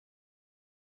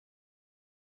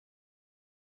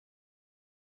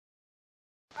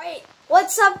Alright,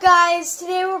 what's up guys?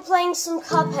 Today we're playing some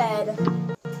Cuphead.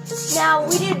 Now,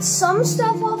 we did some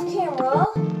stuff off camera,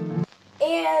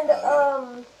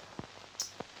 and,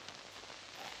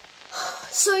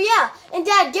 so yeah, and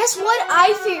Dad, guess what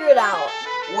I figured out?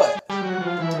 What?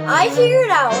 I figured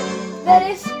out that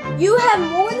if you have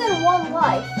more than one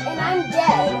life, and I'm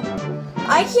dead,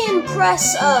 I can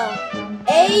press,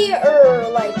 A or,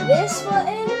 like, this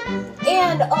button,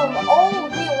 and, I'll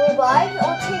get revived.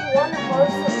 I'll take one heart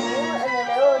from you, and then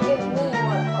it'll give me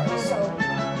one heart,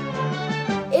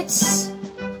 so it's,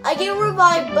 I get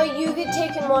revived, but you get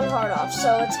taken one heart off,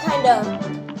 so it's kinda,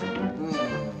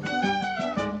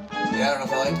 Yeah, I don't know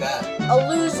if I like that. a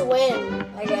lose-win,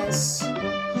 I guess.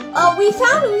 We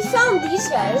found these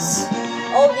guys.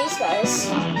 All of these guys.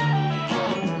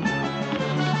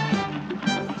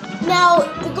 Now,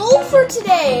 the goal for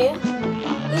today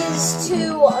is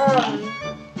to,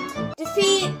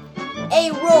 defeat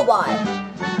a robot.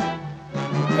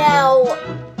 Now,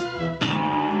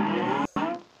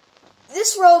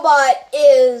 this robot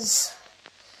is...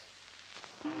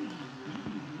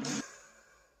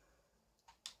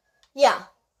 Yeah.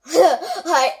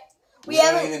 We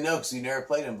don't even know because we never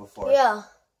played him before. Yeah.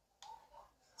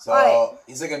 So, Right.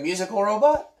 He's like a musical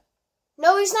robot?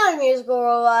 No, he's not a musical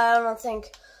robot, I don't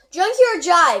think. Junkyard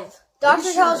Jive. Dr.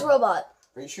 Pretty Cal's sure. robot.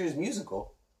 Pretty sure he's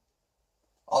musical.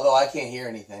 Although I can't hear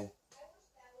anything.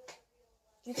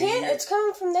 You Can you can't? hear- It's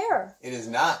coming from there. It is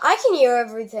not. I can hear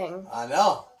everything. I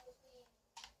know.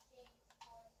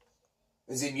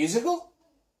 Is he musical?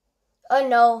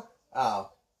 No.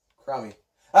 Oh, crummy.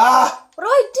 Ah! What do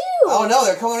I do? Oh no,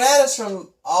 they're coming at us from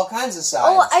all kinds of sides.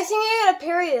 Oh, I think I gotta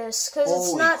parry this, because it's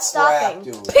Holy not crap, stopping.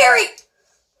 dude. Parry!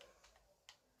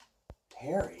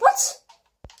 Harry. What?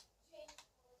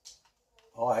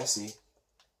 Oh, I see.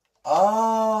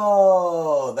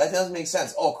 Oh, that does make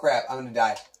sense. Oh crap, I'm gonna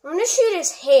die. I'm gonna shoot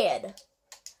his head.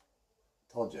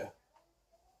 Told you.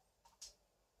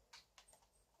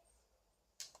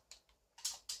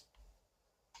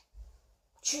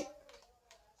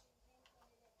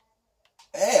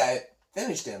 Hey, I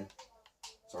finished him.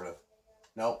 Sort of.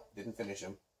 Nope, didn't finish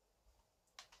him.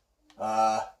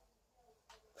 Oh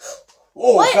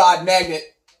What? God, magnet.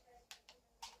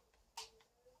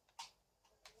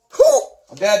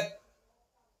 I'm dead.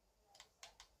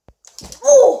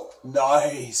 Oh!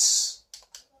 Nice.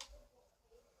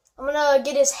 I'm gonna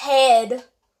get his head,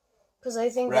 because I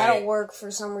think Right. that'll work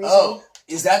for some reason. Oh,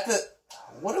 is that the...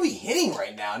 What are we hitting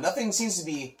right now? Nothing seems to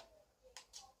be...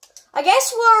 I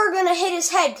guess we're gonna hit his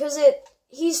head, because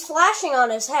he's flashing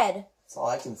on his head. That's all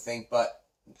I can think, but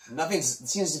nothing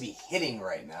seems to be hitting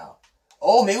right now.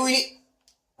 Oh, maybe we need...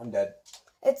 I'm dead.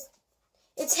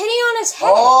 It's hitting on his head.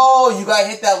 Oh, you gotta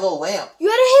hit that little lamp. You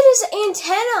gotta hit his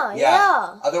antenna,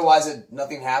 yeah. Otherwise,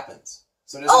 nothing happens.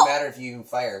 So it doesn't Oh. matter if you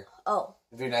fire. Oh.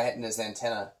 If you're not hitting his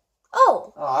antenna.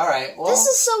 Oh. Oh, alright. Well, This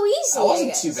is so easy, that I wasn't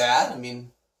guess. too bad. I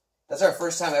mean, that's our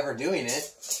first time ever doing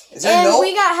it. Is And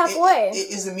we got halfway.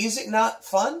 Is the music not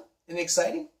fun and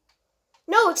exciting?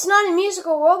 No, it's not a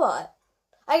musical robot.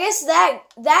 I guess that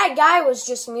guy was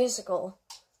just musical.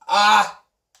 Ah!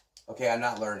 Okay, I'm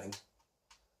not learning.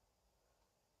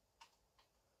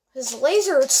 His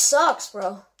laser sucks,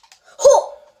 bro.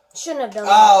 Oh! Shouldn't have done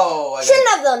that. Oh! Shouldn't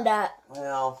have done that.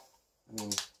 Well, I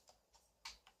mean...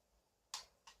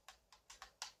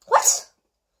 What?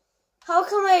 How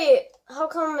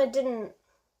come it didn't...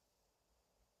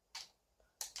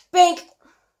 Bank!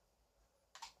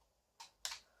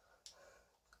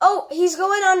 Oh, he's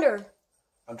going under.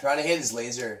 I'm trying to hit his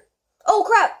laser. Oh,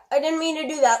 crap. I didn't mean to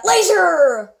do that.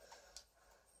 Laser!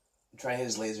 I'm trying to hit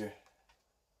his laser.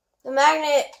 The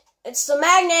magnet. It's the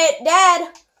magnet,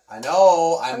 Dad. I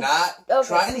know, I'm not okay.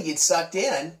 trying to get sucked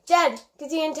in. Dad, get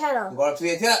the antenna. I'm going up to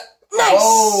the antenna. Nice!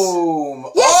 Boom!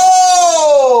 Yes!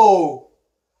 Oh!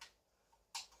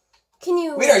 Can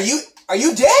you... Wait, are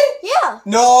you dead? Yeah.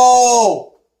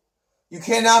 No! You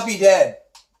cannot be dead.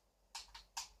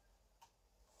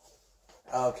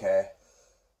 Okay.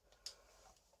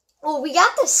 Well, we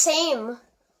got the same.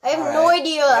 I have All no right.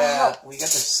 idea Yeah, how... we got the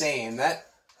same.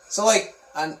 So like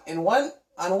on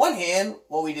one hand,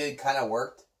 what we did kind of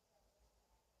worked.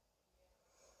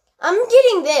 I'm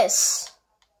getting this.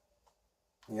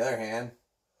 On the other hand,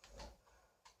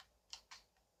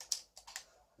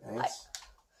 nice.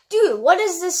 Dude, what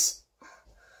is this?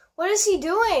 What is he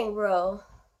doing, bro?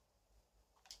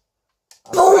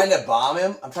 I'm trying to bomb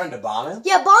him.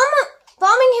 Yeah,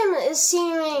 bombing him is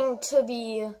seeming to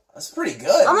be... That's pretty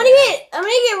good. I'm gonna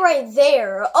get right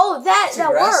there. Oh, that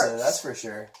aggressive, works. that's for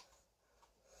sure.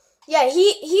 Yeah,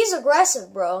 he's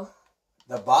aggressive, bro.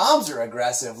 The bombs are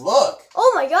aggressive. Look.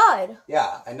 Oh my god.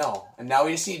 Yeah, I know. And now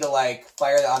we just need to, like,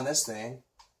 fire on this thing.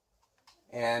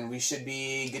 And we should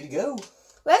be good to go.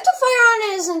 We have to fire on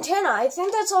his antenna. I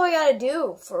think that's all we gotta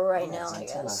do for right now, I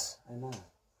guess. I know.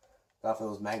 Got for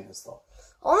those magnets, though.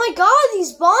 Oh my god,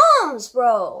 these bombs,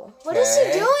 bro. What is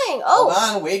he doing? Oh.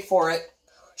 Hold on, wait for it.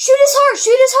 Shoot his heart,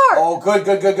 shoot his heart. Oh,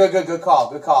 good call,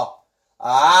 good call.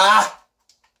 Ah!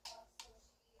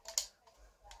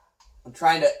 I'm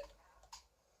trying to...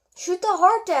 Shoot the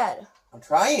heart, Dad. I'm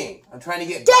trying to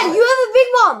get... Dad, you have a big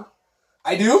bomb.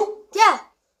 I do? Yeah.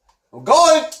 I'm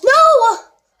going. No!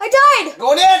 I died.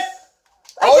 Going in.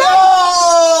 I died.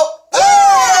 No!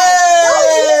 Hey! That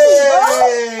was easy, bro.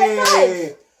 High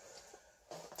five.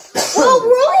 Well,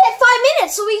 we're only at 5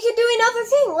 minutes, so we could do another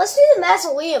thing. Let's do the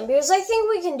mausoleum, because I think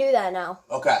we can do that now.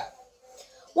 Okay.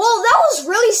 Well, that was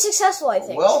really successful, I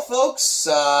think. Well, folks,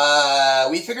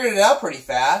 we figured it out pretty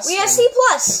fast. We got C+.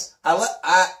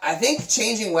 I think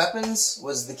changing weapons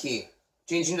was the key.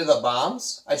 Changing to the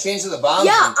bombs. I changed to the bombs.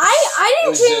 Yeah, I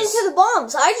didn't change to the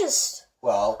bombs. I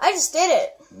just did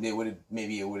it.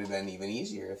 Maybe it would have been even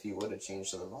easier if you would have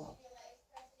changed to the bomb.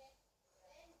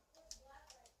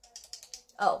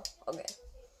 Oh, okay.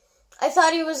 I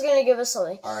thought he was gonna give us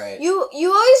something. All right. You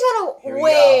always gotta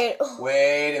wait.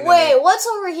 Wait a minute. Wait, what's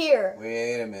over here?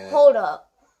 Wait a minute. Hold up.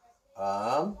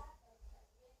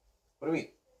 What do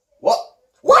we? What?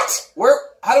 What? Where?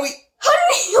 How do we?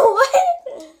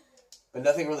 What? But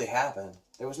nothing really happened.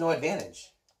 There was no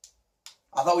advantage.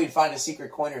 I thought we'd find a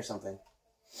secret coin or something.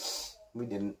 We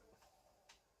didn't.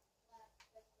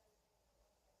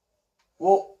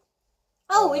 Well.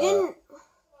 Oh, we didn't.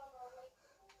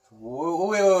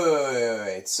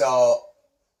 Wait. So.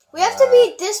 We have to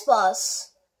beat this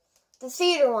boss. The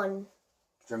theater one.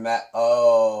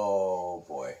 Oh,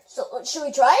 boy. So, should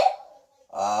we try it?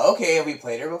 Okay. Have we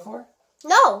played her before?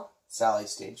 No. Sally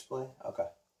stage play? Okay.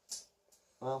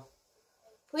 Well.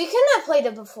 We couldn't have played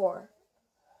it before.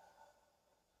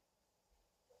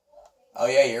 Oh,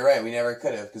 yeah, you're right. We never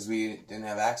could have because we didn't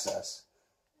have access.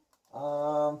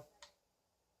 What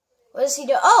does he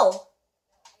do? Oh!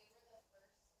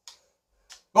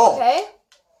 Boom! Okay.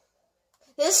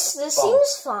 This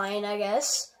seems fine, I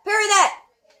guess. Parry that!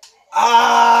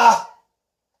 Ah!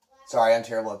 Sorry, I'm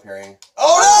terrible at parrying.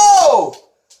 Oh, no!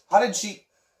 How did she...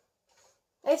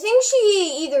 I think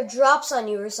she either drops on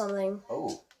you or something.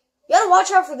 Oh. You gotta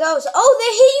watch out for those. Oh,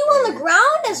 they hit you on the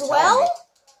ground as well?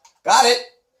 Got it!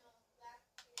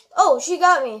 Oh, she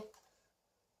got me.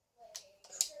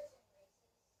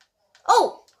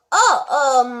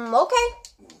 Okay.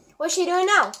 What's she doing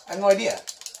now? I have no idea.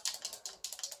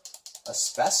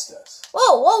 Asbestos.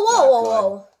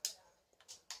 Whoa.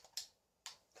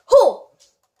 Oh!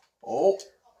 Oh,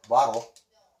 bottle.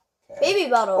 Okay. Baby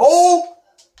bottle. Oh!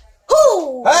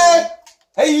 Oh!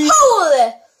 Hey!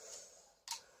 Holy!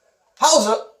 How's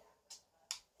it?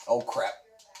 Oh, crap.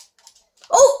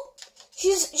 Oh!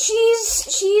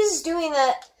 She's doing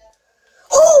that.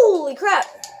 Holy crap!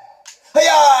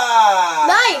 Hiya!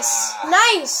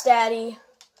 Nice, Daddy.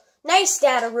 Nice,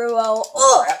 Dadaruo.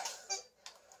 Oh, crap.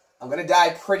 I'm gonna die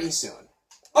pretty soon.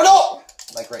 Oh, no!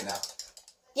 Like right now.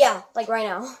 Yeah, like right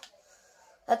now.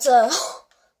 That's a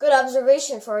good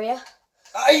observation for you.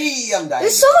 I'm dying.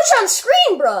 There's so much on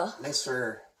screen, bruh. Thanks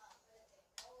for...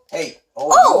 Hey,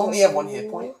 you only have 1 hit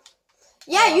point?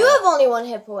 Yeah, you have only 1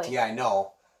 hit point. Yeah, I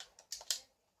know.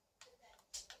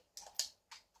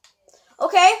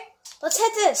 Okay, let's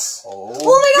hit this. Oh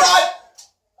my god!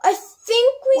 I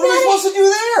think what are we supposed to do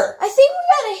there? I think we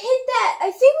gotta hit that.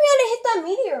 I think we gotta hit that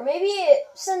meteor. Maybe it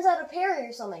sends out a parry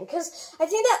or something. Cause I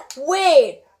think that.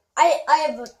 Wait, I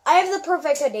have the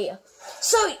perfect idea.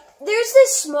 So there's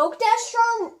this smoke dash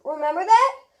charm. Remember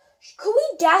that? Could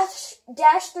we dash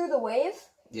through the wave?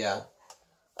 Yeah.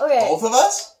 Okay. Both of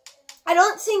us? I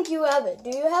don't think you have it.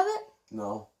 Do you have it?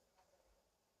 No.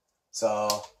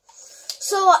 So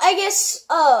I guess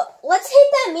let's hit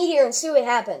that meteor and see what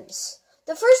happens.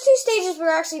 The first 2 stages were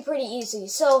actually pretty easy,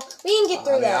 so we can get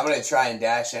through that. I'm gonna try and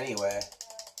dash anyway.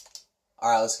 All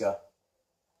right, let's go.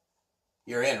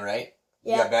 You're in, right?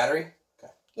 Yeah. You got battery?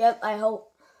 Okay. Yep, I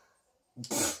hope.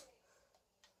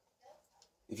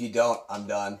 If you don't, I'm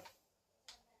done.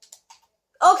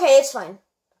 Okay, it's fine.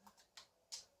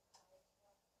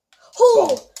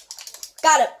 Ooh,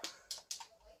 got it.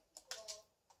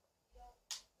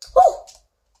 Ooh.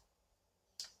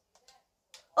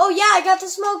 Oh yeah, I got the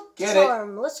smoke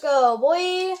charm. Let's go,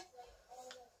 boy.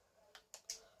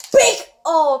 Big.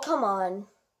 Oh, come on.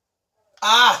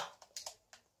 Ah.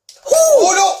 Ooh.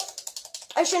 Oh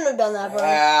no. I shouldn't have done that, bro.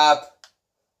 Crap.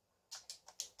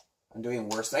 I'm doing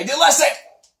worse than I did last time.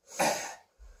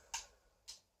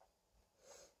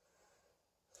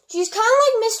 She's kind of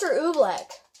like Mr. Oobleck.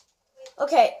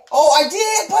 Okay. Oh, I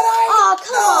did, but Oh,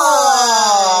 come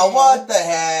on. What the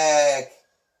heck?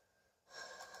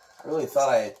 I really thought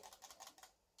I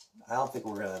don't think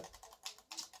we're gonna...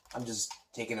 I'm just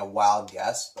taking a wild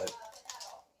guess, but...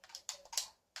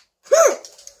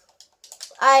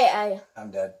 I'm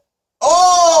dead.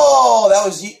 Oh! That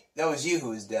was you. That was you who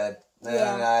was dead. And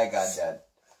Yeah. I got dead.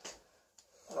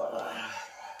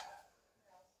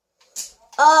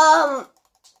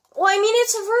 Well, I mean,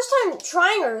 it's the first time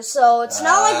trying her, so it's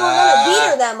not like we're gonna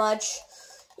beat her that much.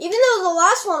 Even though the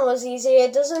last one was easy,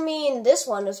 it doesn't mean this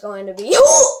one is going to be.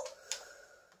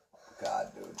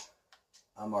 God, dude.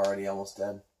 I'm already almost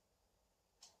dead.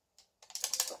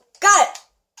 Got it.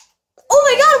 Oh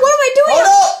my god, what am I doing? Oh,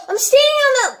 no! I'm standing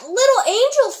on that little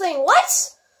angel thing.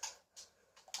 What?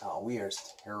 Oh, we are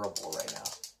terrible right now.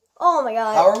 Oh my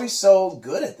god. How are we so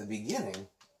good at the beginning?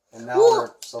 And now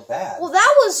we're so bad. Well,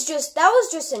 that was just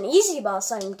an easy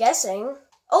boss, I'm guessing.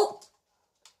 Oh.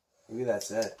 Maybe that's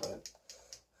it, but...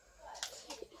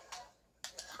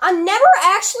 I'm never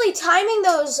actually timing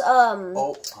those,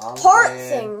 heart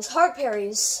things, heart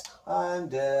parries. I'm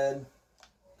dead.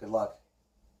 Good luck.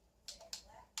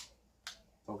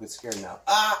 Don't get scared now.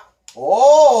 Ah!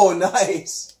 Oh,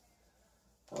 nice!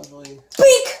 That was really...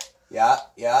 Beak! Yeah.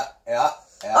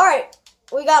 Alright,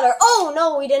 we got her. Oh,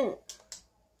 no, we didn't.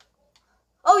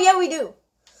 Oh, yeah, we do.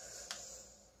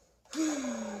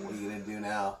 What are you gonna do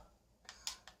now?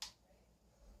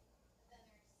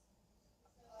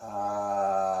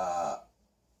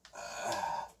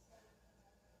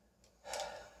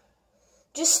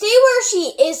 Just stay where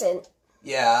she isn't.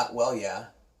 Yeah, well, yeah.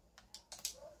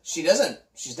 She's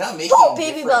not making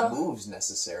different moves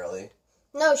necessarily.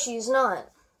 No, she's not.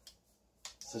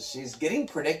 So she's getting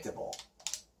predictable.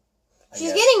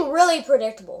 She's getting really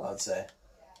predictable. I would say.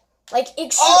 Like,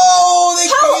 oh, they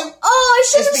came. Oh, I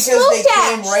should have smoke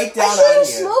dashed. Came right down I should on have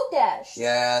you. smoke dashed.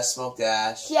 Yeah, smoke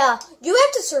dash. Yeah, you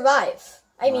have to survive.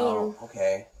 I mean. Oh,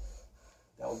 okay.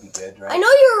 That would be good, right? I know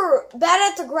you're bad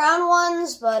at the ground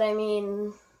ones, but I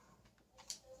mean.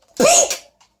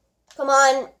 Beak! Come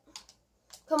on.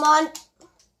 Come on.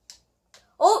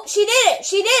 Oh, she did it.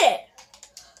 She did it.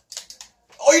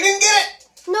 Oh, you didn't get it.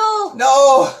 No.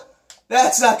 No,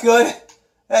 that's not good.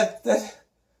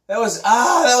 That was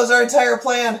our entire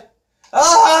plan.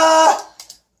 Ah!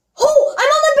 Oh, I'm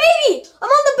on the baby. I'm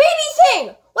on the baby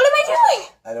thing. What am I doing?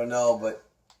 I don't know, but.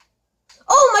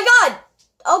 Oh my god.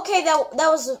 Okay, that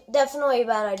was definitely a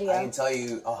bad idea. I can tell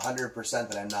you 100%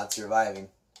 that I'm not surviving.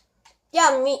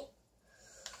 Yeah, me.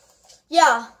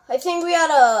 Yeah, I think we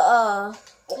gotta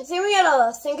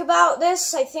think about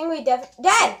this. I think we Dad!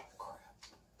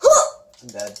 I'm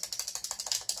dead.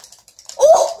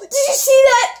 Oh! Did you see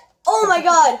that? Oh my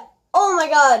god! Oh my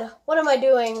god! What am I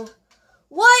doing?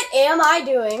 What am I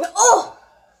doing? Oh!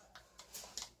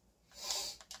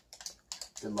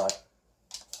 Good luck.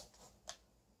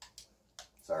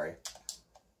 Sorry.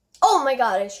 Oh my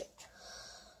god, I should.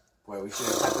 Boy, we should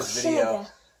have cut this video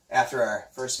after our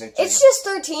first victory. It's just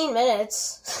 13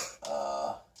 minutes.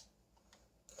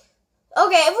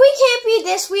 Okay, if we can't beat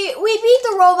this, we beat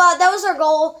the robot. That was our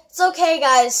goal. It's okay,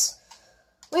 guys.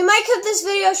 We might cut this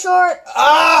video short.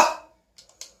 Ah!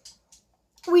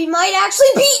 We might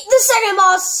actually beat the second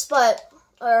boss, but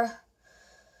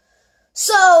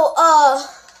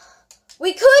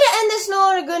we could end this note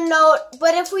on a good note,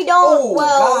 but if we don't,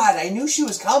 well, God, I knew she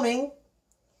was coming.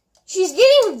 She's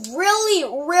getting really,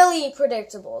 really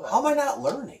predictable. Though. How am I not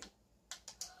learning?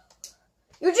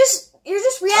 You're just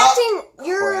reacting.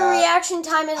 Your reaction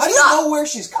time is. How do you know where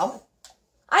she's coming?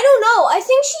 I don't know. I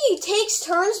think she takes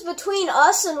turns between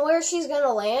us and where she's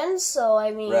gonna land. So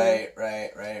I mean. Right.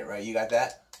 You got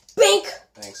that? Bink.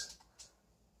 Thanks.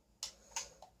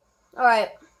 All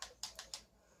right.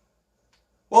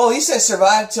 Well, at least I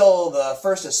survived till the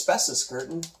first asbestos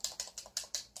curtain.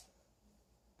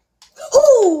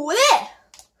 Ooh, there!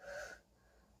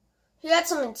 You got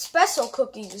some espresso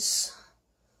cookies.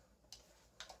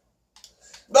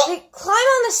 Oh. They climb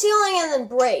on the ceiling and then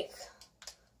break.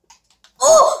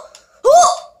 Oh!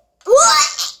 Oh!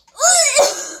 What?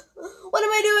 What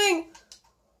am I doing?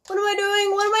 What am I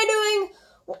doing? What am I doing?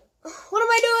 What am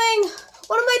I doing?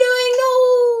 What am I doing? No!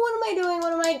 What am I doing?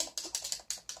 What am I...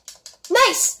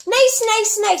 Nice!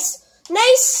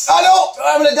 Nice! Oh no!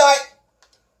 I'm gonna die!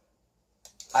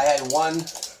 I had one.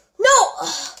 No!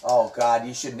 Oh god,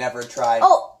 you should never try.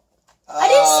 Oh! I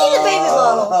didn't see the baby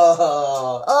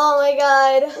bottle. Oh my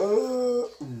god.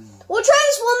 We'll try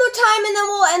this one more time and then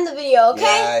we'll end the video,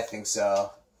 okay? Yeah, I think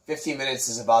so. 15 minutes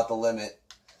is about the limit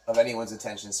of anyone's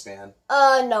attention span.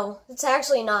 No. It's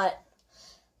actually not.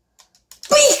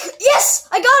 Beak! Yes!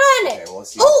 I got on it! Okay, well,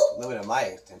 let's see. Oh! Limit of my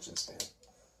attention span.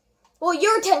 Well,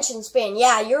 your attention span,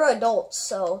 yeah, you're adults,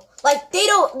 so like they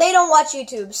don't watch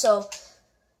YouTube, so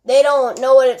they don't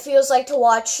know what it feels like to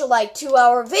watch like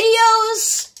 2-hour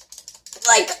videos,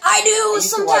 like I do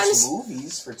sometimes. You can watch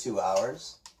movies for 2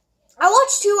 hours. I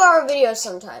watch 2-hour videos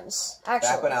sometimes, actually.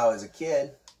 Back when I was a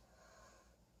kid.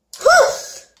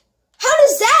 How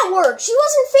does that work? She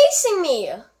wasn't facing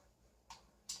me.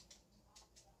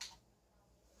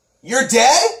 You're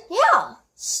dead? Yeah.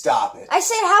 Stop it. I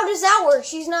said, how does that work?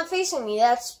 She's not facing me.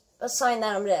 That's a sign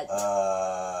that I'm dead. Dad,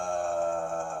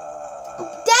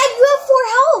 you have 4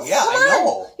 health. Yeah, Come I on.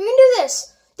 know. You can do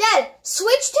this. Dad,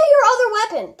 switch to your other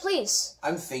weapon, please.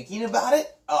 I'm thinking about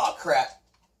it? Oh, crap.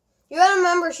 You gotta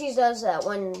remember she does that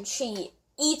when she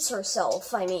eats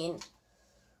herself, I mean.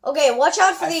 Okay, watch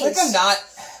out for these. I think I'm not...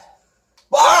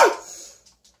 Ah!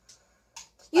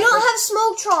 You don't have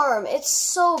smoke charm. It's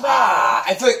so bad.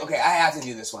 I feel like, okay, I have to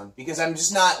do this one. Because I'm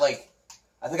just not, like...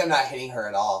 I think I'm not hitting her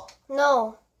at all.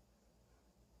 No.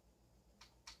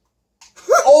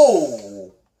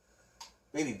 Oh!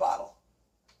 Baby bottle.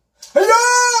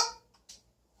 I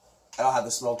don't have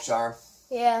the smoke charm.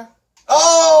 Yeah.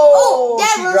 Oh!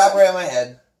 Dad, She dropped right on my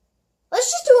head. Let's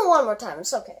just do it one more time.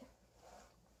 It's okay.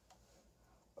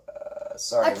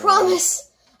 Sorry. I promise.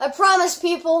 I promise,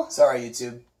 people. Sorry,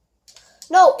 YouTube.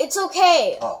 No, it's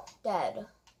okay. Oh. Dad.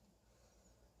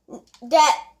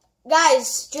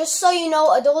 Guys, just so you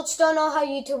know, adults don't know how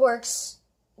YouTube works.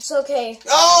 It's okay.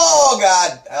 Oh,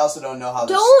 God. I also don't know how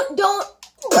this... Don't.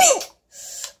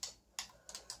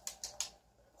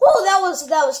 Oh, that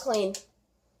was clean.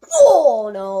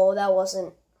 Oh, no, that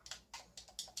wasn't.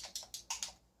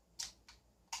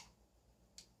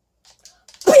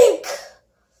 Bink!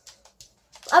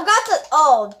 I've got the...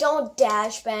 Oh, don't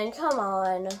dash, Ben. Come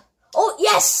on. Oh,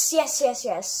 yes.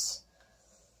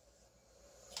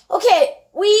 Okay,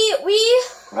 We're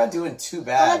not doing too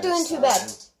bad. we're not doing too bad.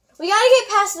 We gotta get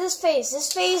past this phase.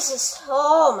 This phase is...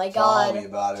 Oh, my God. Tell me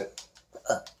about it.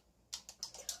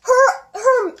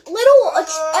 Her little...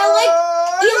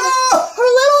 her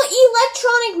little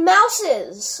electronic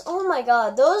mouses. Oh, my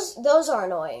God. Those are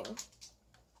annoying.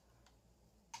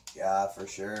 Yeah, for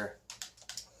sure.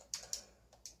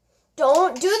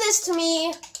 Don't do this to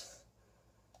me.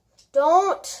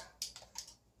 Don't.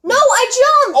 No, I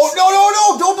jumped. Oh, no,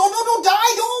 don't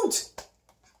die, don't.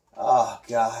 Oh,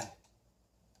 God.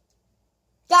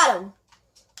 Got him.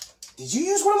 Did you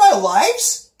use one of my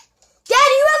lives? Dad,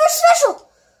 you have a special.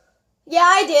 Yeah,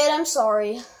 I did. I'm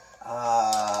sorry.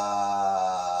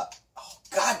 Oh,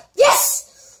 God.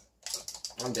 Yes.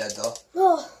 I'm dead, though.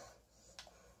 Oh.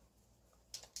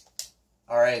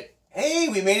 All right. Hey,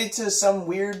 we made it to some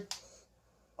weird...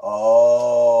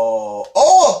 Oh,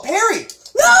 a parry!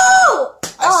 No!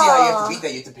 I see how you have to beat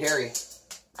that. You have to parry.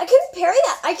 I couldn't parry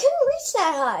that. I couldn't reach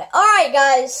that high. All right,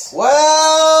 guys.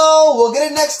 Well, we'll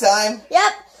get it next time.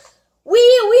 Yep. We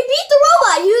beat the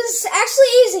robot. He was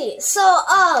actually easy. So,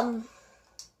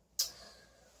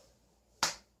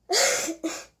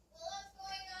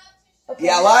 Okay.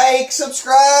 Yeah, like,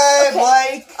 subscribe,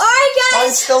 like. All right, guys.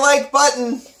 Punch the like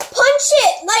button. Punch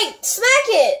it, like, smack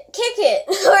it, kick it.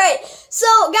 All right. So,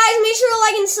 guys, make sure to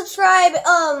like and subscribe.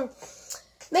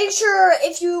 Make sure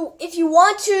if you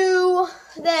want to,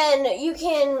 then you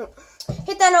can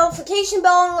hit that notification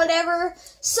bell and whatever.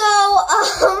 So.